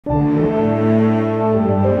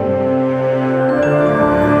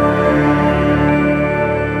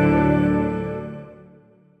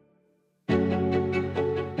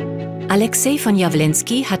Alexej von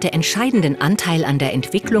Jawlensky hatte entscheidenden Anteil an der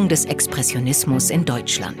Entwicklung des Expressionismus in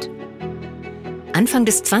Deutschland. Anfang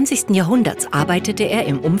des 20. Jahrhunderts arbeitete er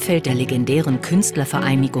im Umfeld der legendären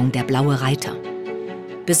Künstlervereinigung Der Blaue Reiter.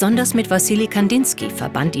 Besonders mit Wassili Kandinsky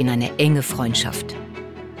verband ihn eine enge Freundschaft.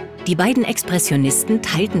 Die beiden Expressionisten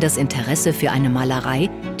teilten das Interesse für eine Malerei,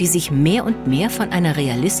 die sich mehr und mehr von einer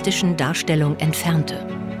realistischen Darstellung entfernte.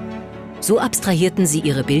 So abstrahierten sie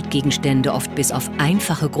ihre Bildgegenstände oft bis auf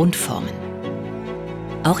einfache Grundformen.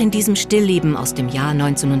 Auch in diesem Stillleben aus dem Jahr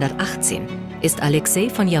 1918 ist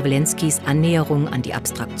Alexej von Jawlenskys Annäherung an die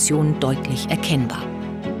Abstraktion deutlich erkennbar.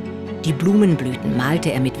 Die Blumenblüten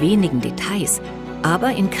malte er mit wenigen Details,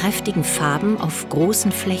 aber in kräftigen Farben auf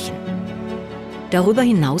großen Flächen. Darüber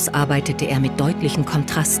hinaus arbeitete er mit deutlichen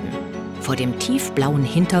Kontrasten. Vor dem tiefblauen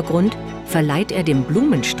Hintergrund verleiht er dem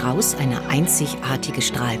Blumenstrauß eine einzigartige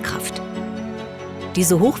Strahlkraft.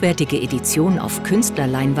 Diese hochwertige Edition auf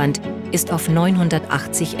Künstlerleinwand ist auf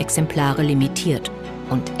 980 Exemplare limitiert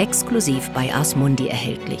und exklusiv bei mundi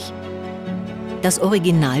erhältlich. Das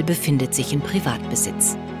Original befindet sich in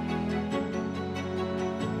Privatbesitz.